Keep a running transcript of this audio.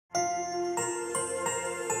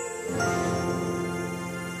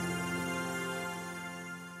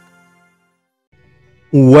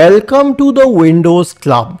Welcome to the Windows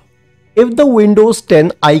Club. If the Windows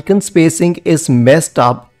 10 icon spacing is messed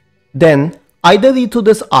up, then either read through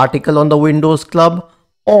this article on the Windows Club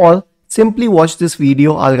or simply watch this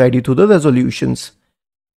video. I'll guide you through the resolutions.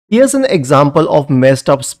 Here's an example of messed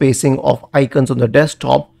up spacing of icons on the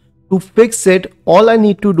desktop. To fix it, all I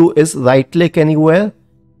need to do is right click anywhere,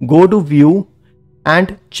 go to View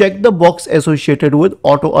and check the box associated with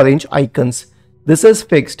Auto Arrange Icons. This is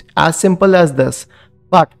fixed, as simple as this.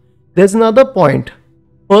 But there's another point.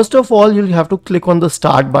 First of all, you'll have to click on the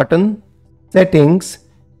Start button, Settings,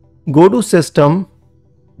 go to System,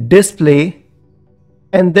 Display,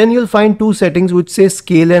 and then you'll find two settings which say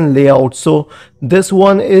Scale and Layout. So this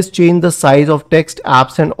one is change the size of text,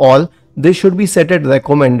 apps and all. This should be set at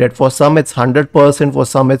recommended. For some it's 100%, for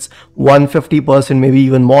some it's 150%, maybe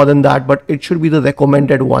even more than that, but it should be the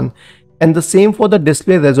recommended one. And the same for the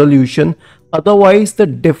display resolution. Otherwise, the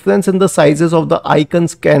difference in the sizes of the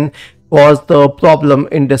icons can cause the problem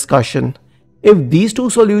in discussion. If these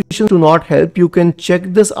two solutions do not help, you can check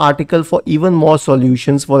this article for even more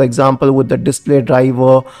solutions, for example with the display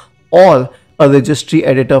driver or a registry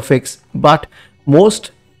editor fix. But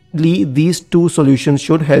mostly these two solutions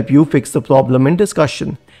should help you fix the problem in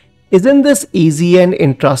discussion. Isn't this easy and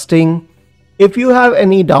interesting? If you have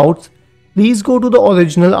any doubts, please go to the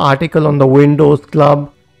original article on the Windows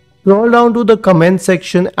Club, scroll down to the comment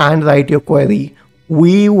section and write your query.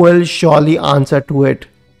 We will surely answer to it.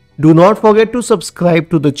 Do not forget to subscribe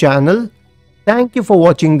to the channel. Thank you for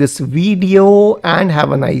watching this video and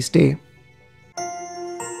have a nice day.